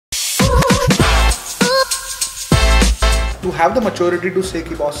to have the maturity to say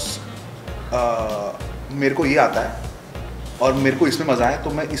कि boss मेरे को ये आता है और मेरे को इसमें मजा है तो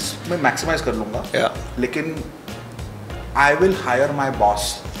मैं इसमें मैक्सिमाइज कर लूँगा, लेकिन I will hire my boss.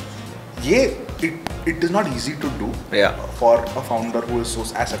 ये it is not easy to do for a founder who is so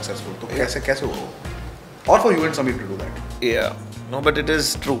as successful. तो कैसे हो? Or for you and Sameer to do that. Yeah. No, but it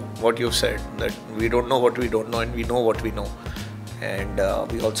is true what you said, that we don't know what we don't know and we know what we know. And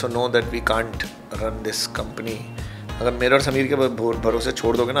we also know that we can't run this company. अगर मेरे और समीर के भरोसे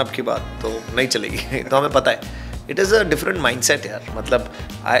छोड़ दोगे ना आपकी बात तो नहीं चलेगी. तो हमें पता है. It is a different mindset यार. मतलब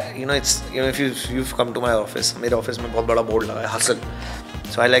if you've come to my office, मेरे ऑफिस में बहुत बड़ा बोर्ड लगा है hustle.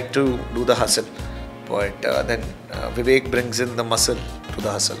 So I like to do the hustle. But then Vivek brings in the muscle to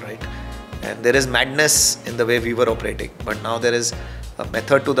the hustle, right? And there is madness in the way we were operating, but now there is a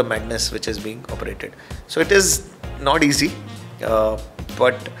method to the madness which is being operated. So it is not easy,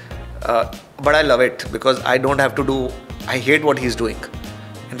 but I love it because I don't have to do. I hate what he's doing.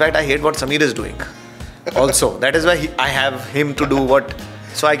 In fact, I hate what Sameer is doing. Also, that is why I have him to do what,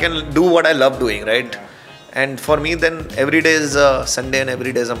 so I can do what I love doing, right? And for me, then every day is a Sunday and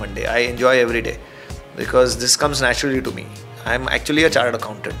every day is a Monday. I enjoy every day because this comes naturally to me. I'm actually a chartered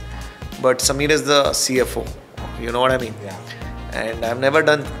accountant. But Sameer is the CFO, you know what I mean? Yeah. And I've never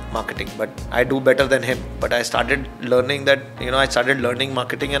done marketing, but I do better than him. But I started learning that, I started learning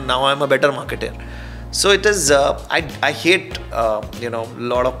marketing and now I'm a better marketer. So it is, I hate,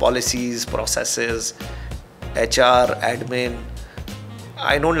 lot of policies, processes, HR, admin.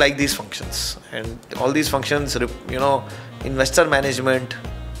 I don't like these functions. And all these functions, investor management,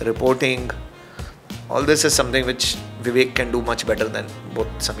 reporting, all this is something which Vivek can do much better than both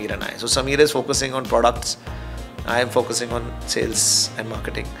Sameer and I. So Sameer is focusing on products, I am focusing on sales and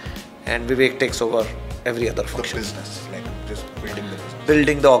marketing, and Vivek takes over every other function. The business, like just building the business.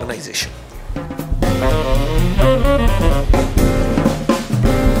 Building the organization.